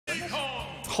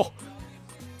Oh.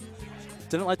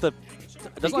 Doesn't like the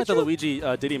Luigi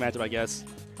Diddy matchup, I guess.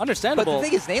 Understandable. But the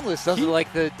thing is, NameLess doesn't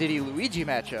like the Diddy Luigi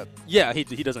matchup. Yeah, he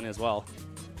doesn't as well.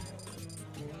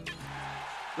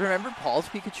 Remember Paul's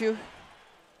Pikachu?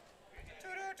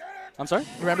 I'm sorry?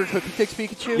 Remember Cookie Fix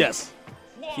Pikachu? Yes.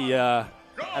 He I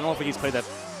don't think he's played that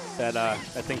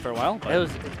thing for a while. But it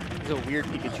was a weird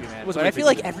Pikachu, man. But I feel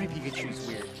like every Pikachu is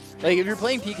weird. Like, if you're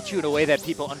playing Pikachu in a way that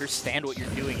people understand what you're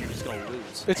doing, you're just going to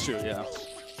lose. It's true, yeah.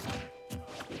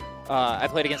 I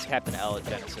played against Captain L at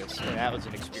Genesis, and that was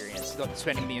an experience.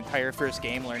 Spending the entire first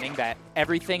game learning that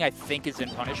everything I think is in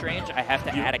punish range, I have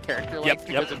to add a character like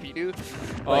because of Bidoof.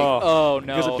 Like, oh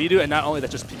no. Because of Bidoof, and not only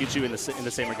that, just Pikachu in the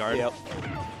same regard. Yep.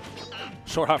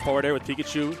 Short hop forward air with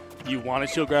Pikachu. You want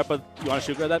to shield grab,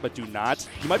 that, but do not.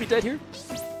 You might be dead here.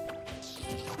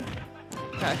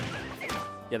 Okay.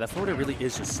 Yeah, that forward air really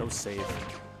is just so safe.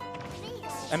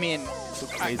 I mean, so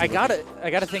I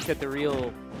gotta think that the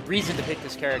real reason to pick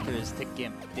this character is to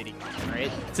gimp Diddy Kong,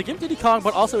 right? It's a gimp Diddy Kong,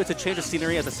 but also it's a change of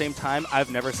scenery at the same time. I've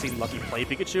never seen Lucky play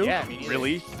Pikachu. Yeah, me neither.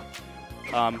 Really.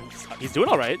 He's doing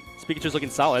all right. Pikachu's looking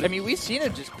solid. I mean, we've seen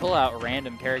him just pull out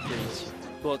random characters,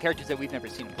 well, characters that we've never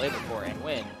seen him play before and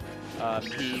win.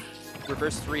 He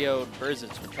reverse 3-0'd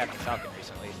Burzes with Captain Falcon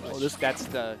recently. Well, that's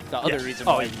the other reason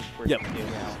why we're doing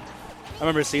now. I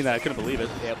remember seeing that. I couldn't believe it.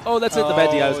 Yep. Oh, that's it. The bad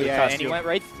DI was going to cost and you. he went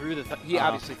right through the... He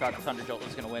obviously thought the Thunder Jolt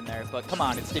was going to win there, but come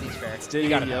on, it's Diddy's fair. It's Diddy,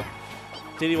 yep.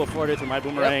 Diddy will forward it through my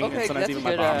boomerang, and sometimes even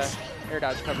my bombs. Air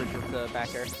dodge coverage with the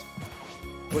back air.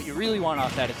 What you really want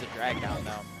off that is a drag down,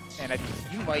 though. And I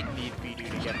think you might need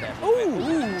Bidoof to get that.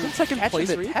 Ooh! Second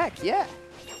place read? Heck, yeah.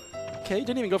 Okay,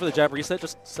 didn't even go for the jab reset,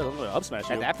 just set a little up smash.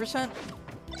 At that percent?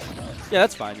 Yeah,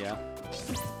 that's fine, yeah.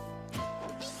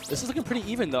 This is looking pretty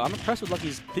even, though. I'm impressed with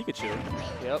Lucky's Pikachu.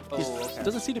 Yep. He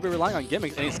doesn't seem to be relying on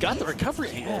gimmicks, and he's got the recovery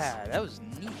angles. Yeah, that was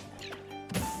neat.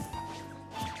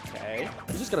 Okay.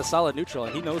 He's just got a solid neutral,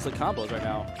 and he knows the combos right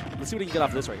now. Let's see what he can get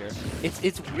off this right here. It's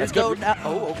weird, though.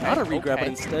 Not a re-grab, but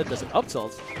instead does an up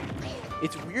tilt.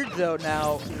 It's weird, though,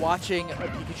 now watching a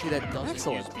Pikachu that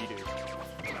doesn't use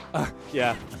Bidoof.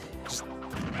 Yeah. Just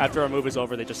after our move is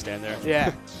over, they just stand there.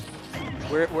 Yeah.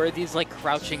 Where are these like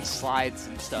crouching slides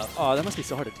and stuff? Oh, that must be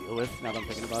so hard to deal with now that I'm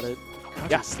thinking about it.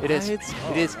 Yeah, it is. It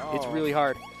is. No. It's really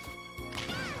hard.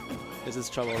 This is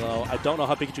trouble, though. I don't know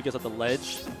how Pikachu gets up the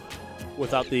ledge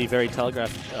without the very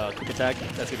telegraphed quick attack.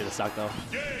 That's going to be the stock, though.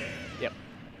 Yep.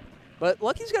 But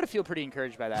Lucky's got to feel pretty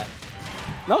encouraged by that.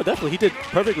 No, definitely. He did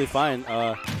perfectly fine.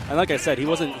 And like I said,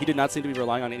 he did not seem to be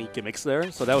relying on any gimmicks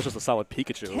there, so that was just a solid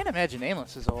Pikachu. I can't imagine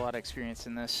NameLess has a lot of experience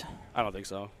in this. I don't think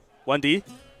so. 1D?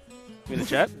 In the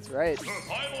chat? That's right.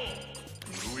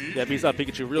 Yeah, beats out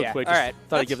Pikachu real quick. All right.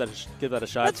 Thought I'd give that a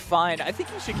shot. That's fine. I think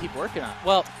he should keep working on it.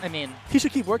 Well, I mean... He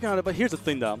should keep working on it, but here's the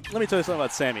thing, though. Let me tell you something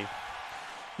about Sammy.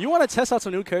 You want to test out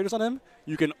some new characters on him,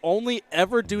 you can only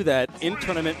ever do that in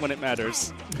tournament when it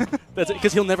matters. That's it,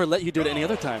 because he'll never let you do it any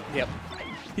other time. Yep.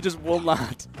 He just will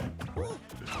not.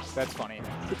 That's funny.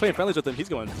 You're playing friendlies with him. He's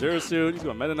going Zero Suit. He's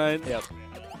going Meta Knight. Yep.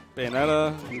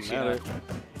 Bayonetta. Doesn't matter.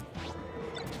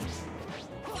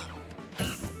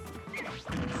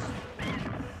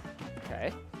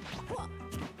 Okay.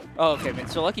 Oh, okay.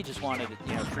 So Lucky just wanted,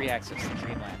 free access to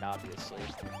Dreamland, obviously.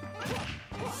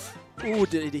 Ooh,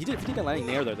 if he did a landing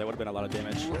nair there, that would have been a lot of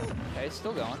damage. Okay,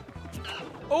 still going.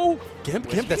 Oh, Gimp.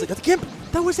 That's it. Gimp.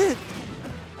 That was it.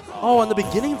 Oh, in the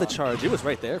beginning of the charge, it was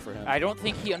right there for him. I don't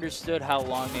think he understood how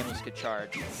long NameLess could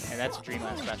charge, and that's a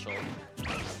Dreamland special.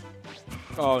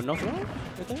 Oh, no throw?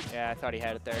 Right there? Yeah, I thought he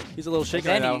had it there. He's a little shaky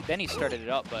right now. Then he started it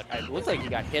up, but it looked like he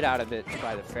got hit out of it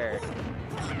by the fair.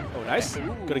 Oh, nice.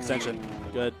 Ooh. Good extension.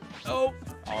 Good. Oh.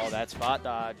 Oh, that spot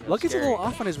dodge. Lucky's a little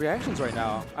off on his reactions right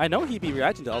now. I know he'd be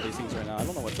reacting to all these things right now. I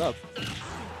don't know what's up.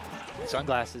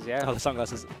 Sunglasses, yeah. Oh, the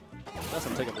sunglasses. That's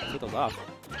him take those off.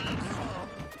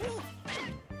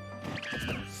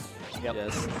 Yep.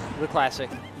 Yes. The classic.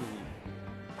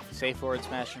 Safe forward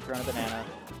smash in front of Banana.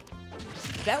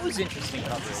 That was interesting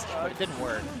coverage, but it didn't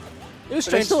work. It was strange.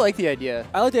 strange. I still like the idea.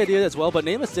 I like the idea as well, but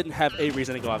NameLess didn't have a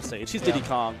reason to go off stage. He's Diddy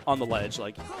Kong on the ledge,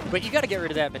 like. But you got to get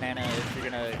rid of that Banana if you're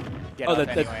gonna get up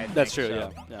anyway. That's true.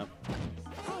 So. Yeah.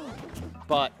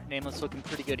 But NameLess looking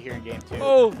pretty good here in game 2.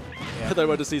 Oh, yeah. I thought I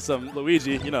wanted to see some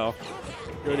Luigi. You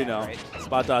already know. Right.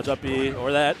 Spot dodge up B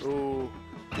or that. Ooh,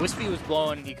 Wispy was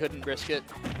blowing. He couldn't risk it.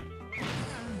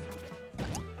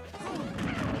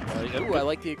 Ooh, I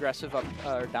like the aggressive up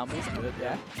down move. Good,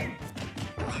 yeah.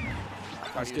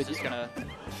 That's good. Just gonna.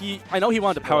 I know he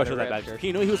wanted to power shield that back there.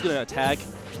 He knew he was gonna attack.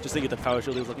 Just didn't get the power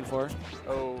shield he was looking for.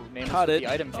 Oh, NameLess caught it.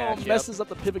 The item catch. Oh, messes up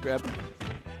the pivot grab.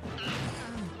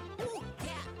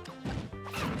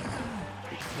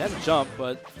 He has a jump,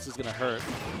 but this is gonna hurt.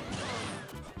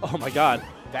 Oh my god.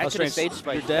 That could have stage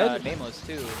spiked NameLess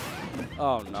too.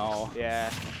 Oh no.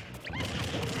 Yeah.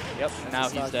 Yep, and now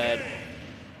he's dead.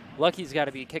 Lucky's got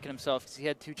to be kicking himself because he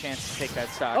had 2 chances to take that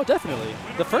stock. Oh, definitely.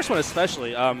 The first one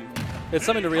especially. It's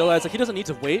something to realize. Like, he doesn't need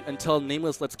to wait until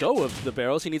NameLess lets go of the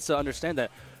barrels. He needs to understand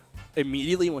that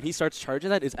immediately when he starts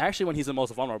charging that is actually when he's the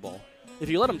most vulnerable. If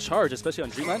you let him charge, especially on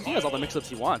Dreamland, he has all the mix-ups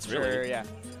he wants, really. Sure, yeah.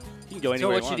 He can go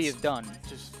anywhere he wants. So what should he have done?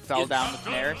 Just fell down with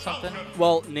an air or something?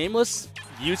 Well, NameLess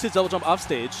used his double jump off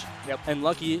stage, and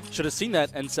Lucky should have seen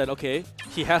that and said, okay,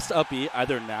 he has to up B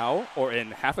either now or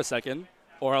in half a second,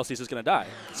 or else he's just going to die.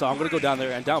 So I'm going to go down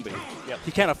there and down B.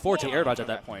 He can't afford to air dodge at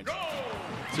that point.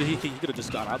 So he could have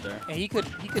just gone out there. And he could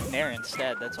nair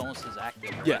instead. That's almost his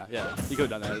active. Right? Yeah, yeah. He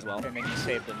could have done that as well. And maybe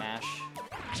save the mash.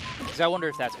 Because I wonder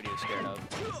if that's what he was scared of.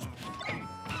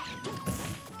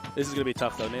 This is going to be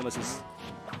tough, though. NameLess is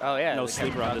no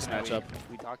sleeper on this matchup.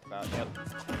 We talked about,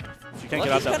 If you can't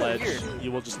get out that ledge,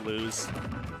 you will just lose.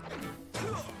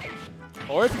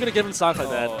 Or if you're going to give him stock like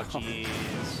that. Oh, jeez.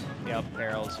 Yep,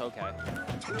 barrels. Okay.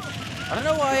 I don't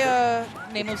know why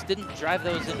NameLess didn't drive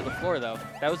those into the floor, though.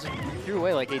 That was, he threw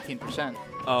away like 18%.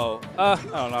 Oh, I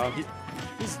don't know.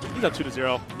 He's up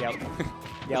 2-0. Yep.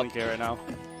 He doesn't care right now.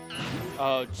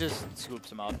 Oh, just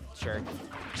scoops him up. Sure.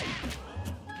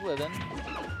 Living.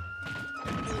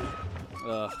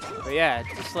 But yeah,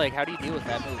 just like, how do you deal with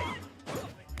that move?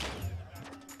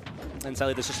 And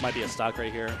sadly, this just might be a stock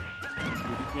right here.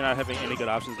 You're not having any good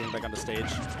options getting back on the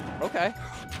stage. Okay.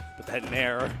 With that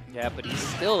nair. Yeah, but he's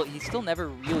still never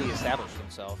really established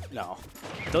himself. No.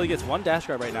 Until he gets one dash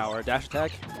grab right now, or a dash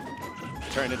attack,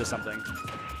 turn into something.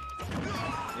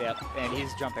 Yep, and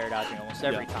he's jump air dodging almost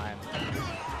every time.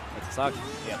 That's a stock.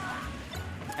 Yep.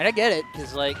 And I get it,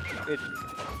 because like,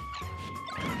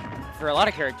 for a lot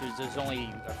of characters, there's only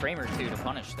a frame or two to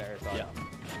punish there, but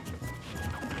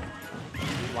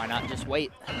why not just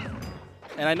wait?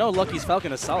 And I know Lucky's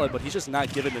Falcon is solid, but he's just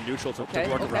not given the neutral to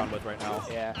work around with right now.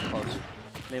 Yeah, close.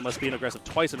 NameLess being aggressive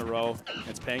twice in a row.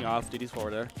 It's paying off. Diddy's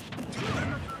forward there.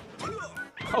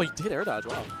 Oh, he did air dodge.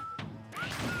 Wow.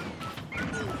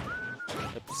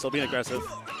 Still being aggressive.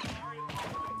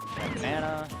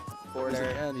 Banana, forward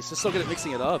air. And he's just so good at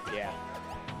mixing it up. Yeah.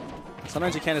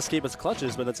 Sometimes you can't escape his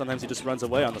clutches, but then sometimes he just runs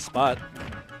away on the spot.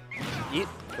 Yeet.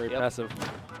 Very passive.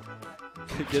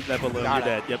 Get that balloon. You're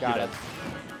dead. Yep, you're dead.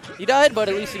 He died, but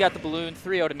at least he got the balloon.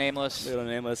 3-0 to NameLess. 3-0 to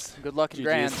NameLess. Good luck in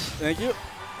Grands. Thank you.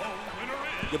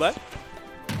 Goodbye.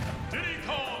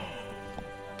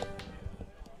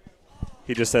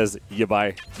 He just says, "Ya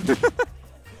bye."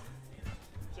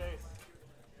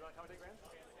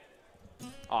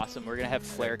 Awesome. We're going to have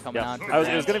Flare coming on. For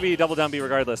it was going to be double down B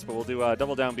regardless, but we'll do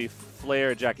double down B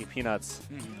Flare, Jackie Peanuts.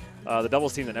 The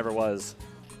doubles team that never was.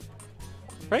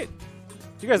 Right?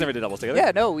 You guys never did doubles together.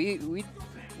 Yeah, no, we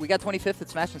got 25th at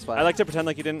Smash and Splash. I like to pretend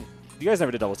like you didn't. You guys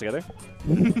never did doubles together.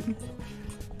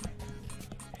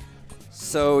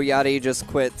 So Yachty just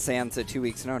quit Sans at 2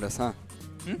 weeks' notice, huh?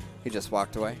 He just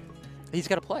walked away. He's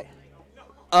got to play.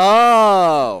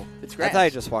 Oh! It's I thought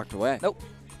he just walked away. Nope.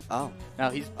 Oh. No,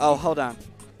 he's. Oh, hold on.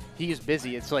 He is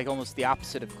busy. It's like almost the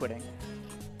opposite of quitting.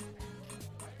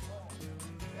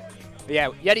 But yeah,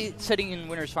 Yeti sitting in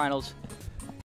winners finals.